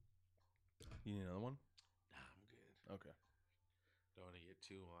 You need another one? Nah, I'm good. Okay. Don't want to get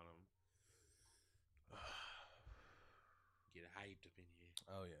too on them. Get hyped up in here.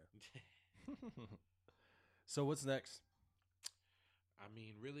 Oh yeah. So what's next? I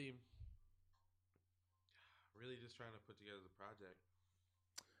mean, really just trying to put together the project.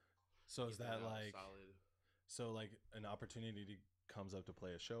 So is Get that out like solid? so like an opportunity comes up to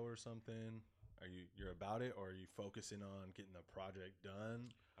play a show or something? You're about it, or are you focusing on getting the project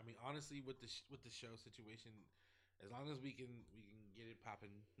done? I mean, honestly, with the show situation, as long as we can get it popping,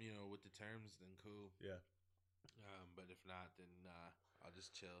 with the terms, then cool. Yeah. But if not, then I'll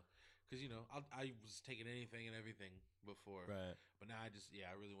just chill. Cause I was taking anything and everything before, Right. but now I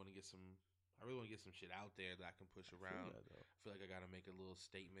really want to get some. I really want to get some shit out there that I can push around. I feel like I got to make a little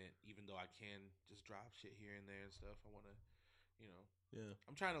statement, even though I can just drop shit here and there and stuff. I want to, Yeah.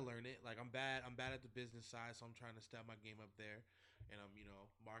 I'm trying to learn it. Like I'm bad at the business side, so I'm trying to step my game up there. And I'm,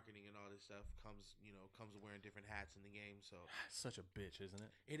 marketing and all this stuff comes wearing different hats in the game. So It's such a bitch, isn't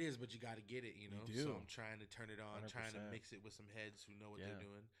it? it is, but you got to get it, You do. So I'm trying to turn it on, 100%. trying to mix it with some heads who know what they're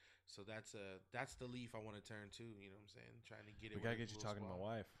doing. So that's the leaf I want to turn to. You know what I'm saying? Trying to get it. We gotta get you talking to my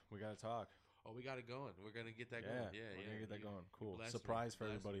wife. We gotta talk. Oh, we got it going. We're gonna get that going. Yeah, we're gonna get that going. Cool. Bless Surprise me. for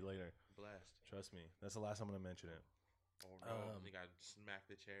Bless everybody me. later. Blessed. Trust me. That's the last I'm gonna mention it. Oh no! I think I smacked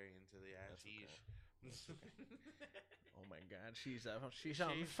the cherry into the ash. Oh my God, she's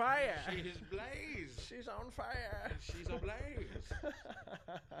on fire. She's blaze. She's on fire. She's ablaze.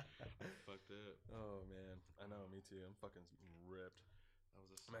 Fucked up. Oh man, I know. Me too. I'm fucking ripped. That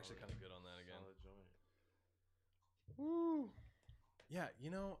was I'm actually kind of good on that again. Solid joint. Woo. Yeah,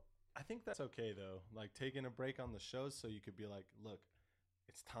 I think that's okay though. Like taking a break on the shows so you could be like, look,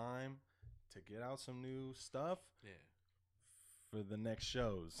 it's time to get out some new stuff. Yeah. For the next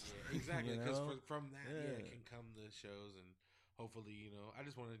shows. Yeah, exactly. Because from that, it can come the shows, and hopefully, I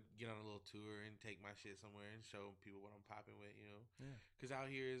just want to get on a little tour and take my shit somewhere and show people what I'm popping with, Yeah. Because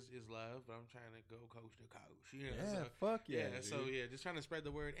out here is love, but I'm trying to go coast to coast, Yeah, So, fuck yeah. Yeah, so just trying to spread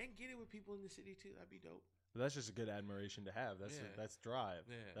the word and get it with people in the city too. That'd be dope. But that's just a good admiration to have. That's drive.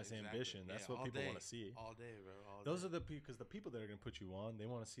 Yeah, that's exactly. ambition. That's what people want to see. All day, bro. Those are the people, because the people that are going to put you on, they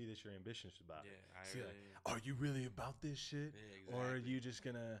want to see that you're ambitious about it. Yeah, are you really about this shit? Yeah, exactly. Or are you just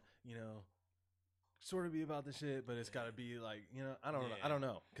going to, sort of be about the shit, but it's got to be like, I don't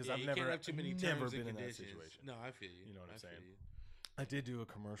know. Because I've never been in that situation. No, I feel you. You know what I'm saying? I did do a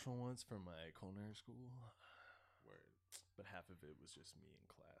commercial once for my culinary school. Word. But half of it was just me in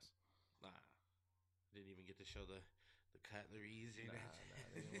class. Nah. Didn't even get to show the cutleries. Nah,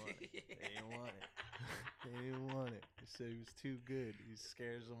 they didn't want it. They didn't want it. They didn't want it. They said it was too good. He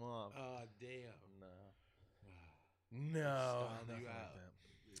scares them off. Oh, damn. No. Stalled you out.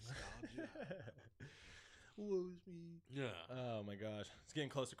 Woes me. Yeah. Oh my gosh. It's getting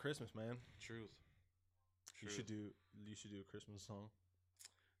close to Christmas, man. Truth. You should do a Christmas song.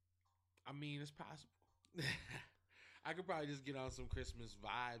 I mean, it's possible. I could probably just get on some Christmas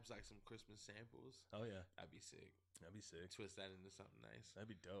vibes, like some Christmas samples. Oh yeah, that'd be sick. That'd be sick. Twist that into something nice.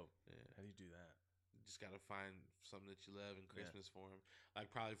 That'd be dope. Yeah. How do you do that? You just gotta find something that you love in Christmas form. Like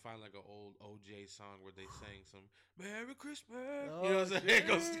probably find like an old OJ song where they sang some "Merry Christmas." Oh, you know what I'm saying?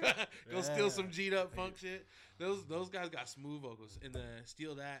 Go steal some G'd up funk shit. Those guys got smooth vocals, and then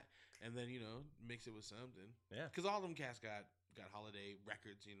steal that, and then mix it with something. Yeah, because all them cats got holiday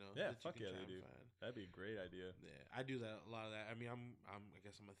records. Yeah, fuck yeah, they do. That'd be a great idea. Yeah, I do that, a lot of that. I mean, I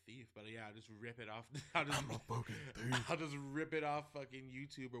guess I'm a thief, but yeah, I just rip it off. I'm a fucking thief. I'll just rip it off fucking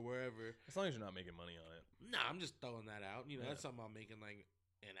YouTube or wherever. As long as you're not making money on it. Nah, I'm just throwing that out. That's something I'm making like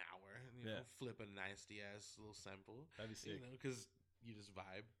an hour. Flip a nasty ass little sample. That'd be sick. Because you just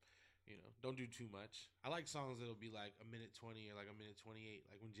vibe. Don't do too much. I like songs that'll be like a minute 20 or like a minute 28.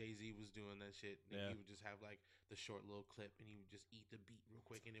 Like when Jay-Z was doing that shit, he would just have like the short little clip and he would just eat the beat real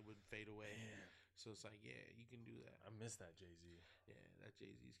quick and it would fade away. Man. So it's like, yeah, you can do that. I miss that Jay-Z. Yeah, that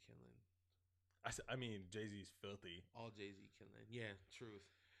Jay-Z's killing. I mean, Jay-Z's filthy. All Jay-Z killing. Yeah, truth.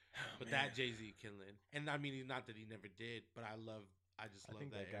 But that Jay-Z killing. And I mean, not that he never did, but I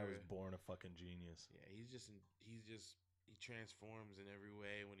think that guy era. was born a fucking genius. Yeah, he transforms in every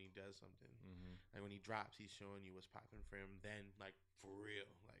way when he does something. Mm-hmm. Like when he drops, he's showing you what's popping for him. Then, like for real,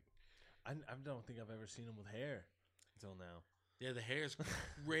 like I don't think I've ever seen him with hair until now. Yeah, the hair's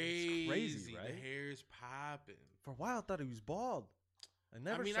crazy. It's crazy, right? The hair's popping. For a while, I thought he was bald.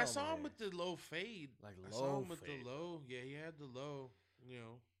 I saw him with the low fade. Like low. I saw him with the low. Yeah, he had the low.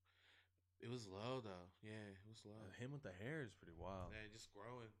 It was low though. Yeah, it was low. Him with the hair is pretty wild. Yeah, just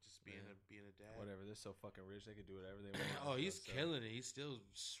growing, just being a dad. Whatever. They're so fucking rich. They can do whatever they want. Oh, he's killing it. He's still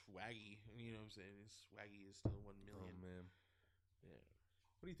swaggy. You know what I'm saying? His swaggy is still 1 million. Oh man. Yeah.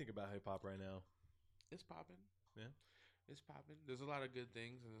 What do you think about hip hop right now? It's popping. Yeah. It's popping. There's a lot of good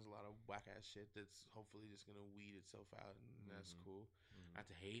things and there's a lot of whack ass shit that's hopefully just gonna weed itself out, and that's cool. Not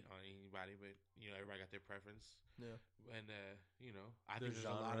to hate on anybody, but everybody got their preference. Yeah. And I think there's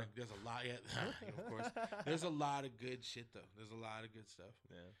a lot. Yeah, of course. There's a lot of good shit though. There's a lot of good stuff.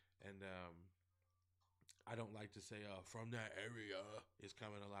 Yeah. And I don't like to say from that area is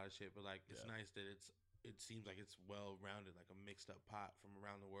coming a lot of shit, but like it's nice that it seems like it's well rounded, like a mixed up pot from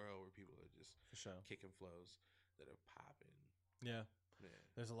around the world where people are just for sure kicking flows that are popping. Yeah.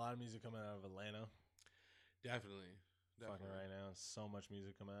 There's a lot of music coming out of Atlanta. Definitely. Fucking right now, so much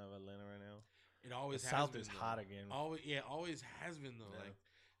music coming out of Atlanta right now. It always The has South been, is though. hot again. Always has been though. Yeah. Like,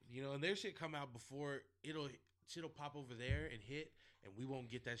 you know, and their shit come out before shit'll pop over there and hit, and we won't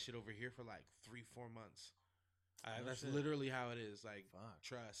get that shit over here for like 3-4 months. No That's shit. literally how it is. Like, Fuck.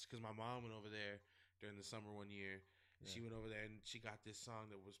 trust, because my mom went over there during the summer one year. Yeah. She went over there and she got this song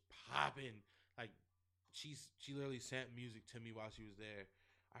that was popping. Like, she literally sent music to me while she was there.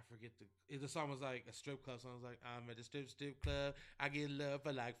 I forget the song was like a strip club song. I was like, I'm at the strip club. I get love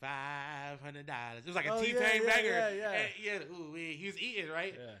for like $500. It was like a T-Pain banger. Yeah. Ooh, he was eating,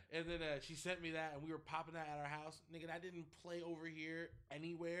 right? Yeah. And then she sent me that, and we were popping that at our house. Nigga, that didn't play over here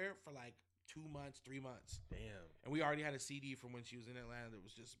anywhere for like 2 months, 3 months. Damn. And we already had a CD from when she was in Atlanta that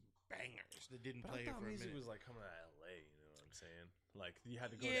was just bangers that didn't play I it thought for a music minute. was like coming out of LA, you know what I'm saying? Like you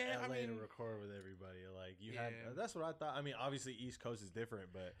had to go Yeah, to LA I mean, to record with everybody. Like you yeah. had that's what I thought. I mean, obviously East Coast is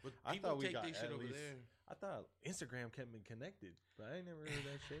different, but I people thought we take got their shit at over least there. I thought Instagram kept me connected, but I ain't never heard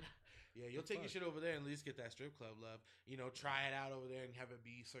that shit. Yeah, you'll take your shit over there and at least get that strip club love. You know, try it out over there and have it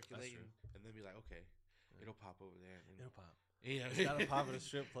be circulating, and then be like, okay, it'll pop over there. And It'll pop. Yeah, It's gotta pop at a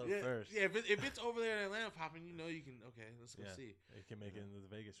strip club first. Yeah, if it's over there in Atlanta popping, you know you can. Okay, let's go see. It can make it into the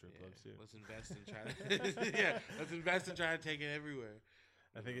Vegas strip clubs too. Let's invest in trying to. Let's invest in trying to take it everywhere.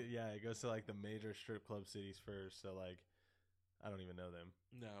 I think it goes to like the major strip club cities first. So like, I don't even know them.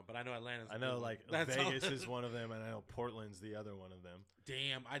 No, but I know Atlanta's. I know like Vegas is one of them, and I know Portland's the other one of them.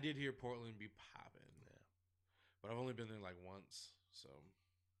 Damn, I did hear Portland be popping. Yeah, but I've only been there like once, so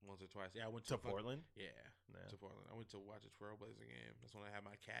once or twice. Yeah, I went to Portland. To Portland. I went to watch a Trailblazer game. That's when I had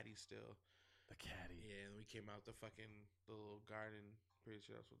my caddy still. The caddy. Yeah, and we came out the little garden. Pretty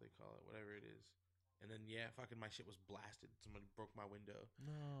sure that's what they call it, whatever it is. And then my shit was blasted. Somebody broke my window.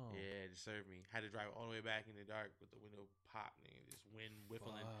 No. Yeah, it served me. Had to drive all the way back in the dark with the window popped and just wind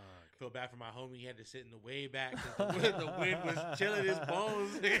whiffling. Feel bad for my homie. He had to sit in the way back because the wind was chilling his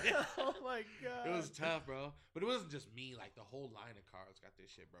bones. Oh my god. It was tough, bro. But it wasn't just me. Like the whole line of cars got their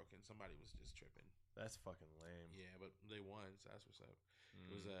shit broken. Somebody was just tripping. That's fucking lame. Yeah, but they won, so that's what's up.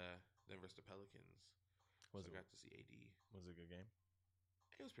 It was them versus the Pelicans. I got to see AD. Was it a good game?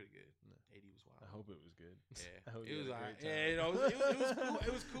 It was pretty good. No. AD was wild. I hope it was good. Yeah, it was alright. Yeah, you know, it was cool.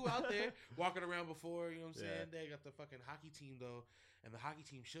 It was cool out there walking around before. You know what I'm saying? They got the fucking hockey team though, and the hockey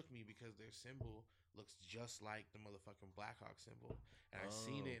team shook me because their symbol looks just like the motherfucking Blackhawk symbol. And I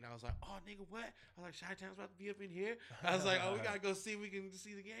seen it, and I was like, "Oh, nigga, what?" I was like, "Chi-Town's about to be up in here." I was like, "Oh, we gotta go see if we can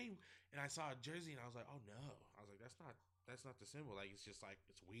see the game." And I saw a jersey, and I was like, "Oh no!" I was like, "That's not the symbol. Like it's just like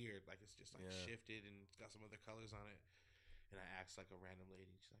it's weird. Like it's just like shifted and it's got some other colors on it." And I asked like a random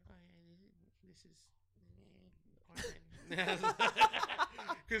lady. She's like, "Oh yeah, this is."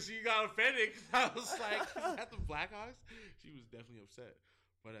 Because she got offended. Cause I was like, "Is that the Blackhawks?" She was definitely upset.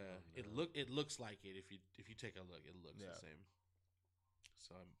 But it looks like it. If you take a look, it looks the same.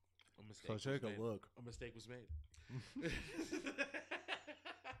 So a mistake. So take a look. A mistake was made.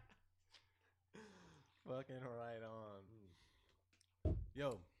 Fucking right on.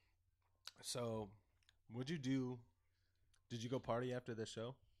 Yo, so what'd you do? Did you go party after the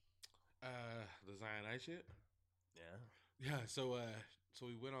show? The Zion Night shit? Yeah. So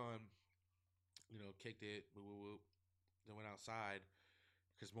we went on, kicked it, whoop, then went outside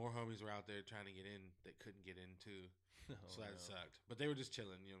because more homies were out there trying to get in that couldn't get in too. So that sucked. But they were just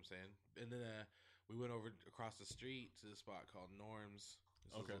chilling, you know what I'm saying? And then we went over across the street to the spot called Norm's.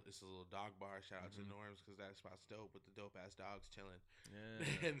 This is a little dog bar. Shout out to Norm's because that spot's dope with the dope ass dogs chilling.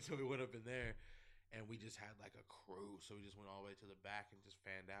 Yeah. And so we went up in there. And we just had like a crew, so we just went all the way to the back and just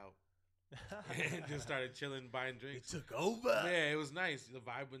fanned out, and just started chilling, buying drinks. It took over. Yeah, it was nice. The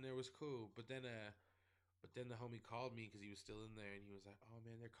vibe in there was cool. But then the homie called me because he was still in there, and he was like, "Oh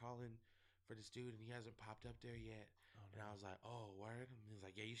man, they're calling for this dude, and he hasn't popped up there yet." Oh, no. And I was like, "Oh, word?" And he was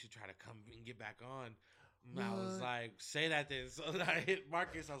like, "Yeah, you should try to come and get back on." And I was like, "Say that then." So I hit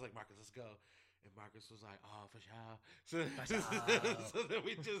Marcus. I was like, "Marcus, let's go." And Marcus was like, "Oh, for sure." So then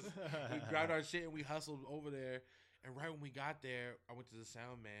we grabbed our shit and we hustled over there. And right when we got there, I went to the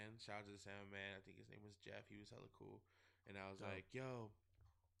sound man. Shout out to the sound man. I think his name was Jeff. He was hella cool. And I was like, "Yo,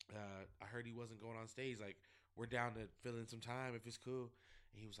 I heard he wasn't going on stage. Like, we're down to fill in some time if it's cool."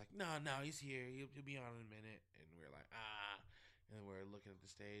 And he was like, No, he's here. He'll be on in a minute." And we were like, And then we're looking at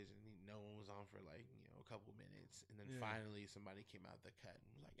the stage, and no one was on for like a couple minutes, and then finally somebody came out the cut and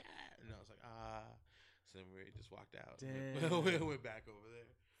was like, "Yeah," and I was like, So then we just walked out. We went back over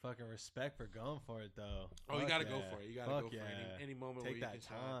there. Fucking respect for going for it though. Oh, you gotta go for it. You gotta go for any moment Take where you that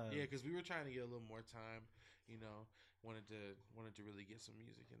can time. Yeah, because we were trying to get a little more time. Wanted to really get some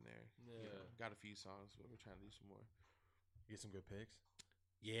music in there. Yeah, got a few songs, but we're trying to do some more. Get some good picks.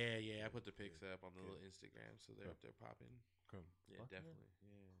 Yeah. I put the pics up on the Good. little Instagram, so they're up there popping. Cool. Yeah, Fuck definitely.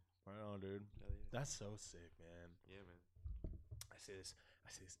 Yeah. Right on, dude. Hell yeah. That's so sick, man. Yeah, man. I say this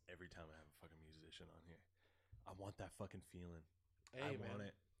every time I have a fucking musician on here. I want that fucking feeling. Hey, man. want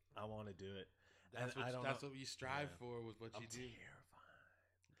it. I want to do it. That's And I don't that's know. what you strive Yeah. for with what I'm you do.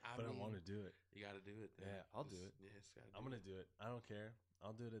 terrified, but I want to do it. You got to do it. Then. Yeah, I'll do it. Yes, gotta I'm gonna do it. I don't care.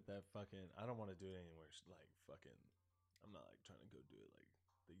 I'll do it at that fucking. I don't want to do it anywhere like fucking. I'm not like trying to go do it like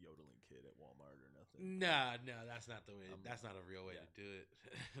the yodeling kid at Walmart or nothing. No, that's not the way. That's not a real way to do it.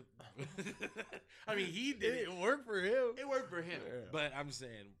 I mean, he did it. It worked for him. It worked for him. Yeah. But I'm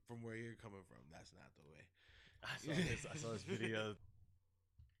saying, from where you're coming from, that's not the way. I saw this video.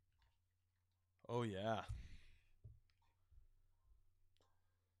 Oh yeah.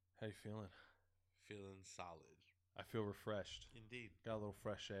 How you feeling? Feeling solid. I feel refreshed. Indeed. Got a little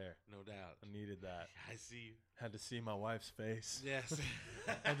fresh air. No doubt. I needed that. I see you. Had to see my wife's face. Yes.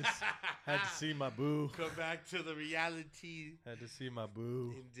 Had to see my boo. Come back to the reality. Had to see my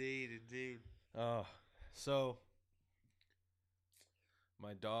boo. Indeed. Oh, so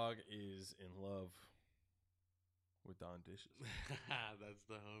my dog is in love with Don Dishes. That's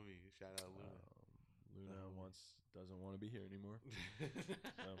the homie. Shout out Luna. Luna doesn't want to be here anymore.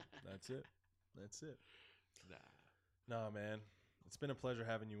 So that's it. Nah, man. It's been a pleasure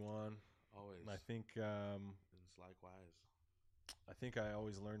having you on. Always. And I think It's likewise. I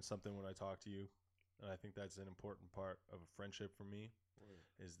always learn something when I talk to you, and I think that's an important part of a friendship for me. Word.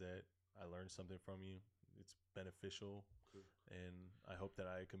 Is that I learn something from you. It's beneficial, Cool. and I hope that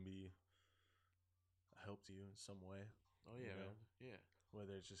I can be a help to you in some way. Oh yeah, You know? man. Yeah.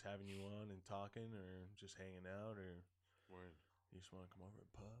 Whether it's just having you on and talking, or just hanging out, or Word. you just want to come over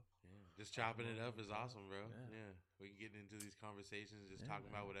and puff. Yeah. Just chopping it up is Yeah. awesome, bro. Yeah. Yeah. We can get into these conversations, just Yeah, talking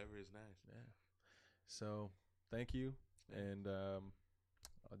man. about whatever is nice. Yeah. So thank you, and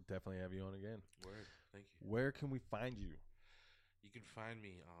I'll definitely have you on again. Word. Thank you. Where can we find you? You can find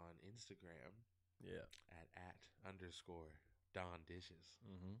me on Instagram Yeah. at _Don Dishes.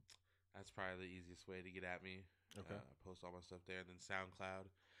 Mm-hmm. That's probably the easiest way to get at me. Okay. I post all my stuff there. And then SoundCloud.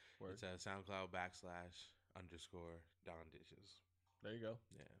 Word. It's at SoundCloud / _Don Dishes. There you go.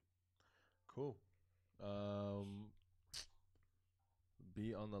 Yeah. Cool.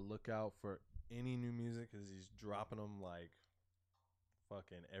 Be on the lookout for any new music because he's dropping them like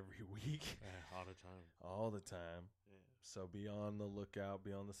fucking every week. All the time. All the time. Yeah. So be on the lookout.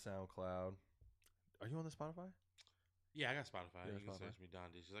 Be on the SoundCloud. Are you on the Spotify? Yeah, I got Spotify. Yeah, You can Spotify. search me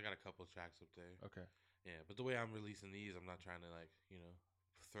Don Dishes. I got a couple of tracks up there. Okay. Yeah, but the way I'm releasing these, I'm not trying to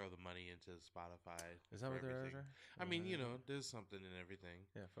throw the money into Spotify. Is that for what they're everything. after? I mean, there's something in everything.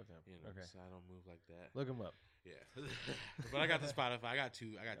 Yeah, fuck them. Okay. So I don't move like that. Look them up. Yeah, but I got the Spotify. I got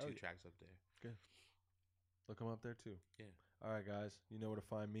two Oh, yeah. tracks up there. Good. Look them up there too. Yeah. All right, guys. You know where to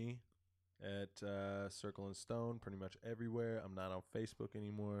find me at Circle and Stone pretty much everywhere. I'm not on Facebook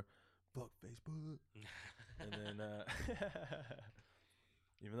anymore. Fuck Facebook. And then,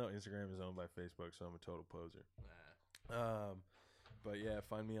 even though Instagram is owned by Facebook, so I'm a total poser. But yeah,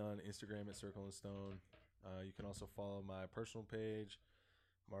 find me on Instagram at Circle and Stone. You can also follow my personal page,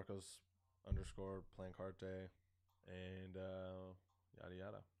 Marcos _Plancarte, and yada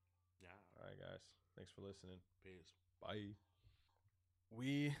yada. Yeah. All right, guys. Thanks for listening. Peace. Bye.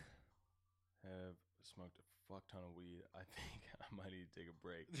 We have smoked a fuck ton of weed. I think I might need to take a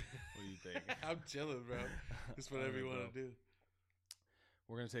break. What do you think? I'm chilling, bro. It's whatever you want to do.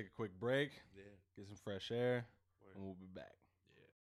 We're going to take a quick break, Yeah. get some fresh air, Word. and we'll be back.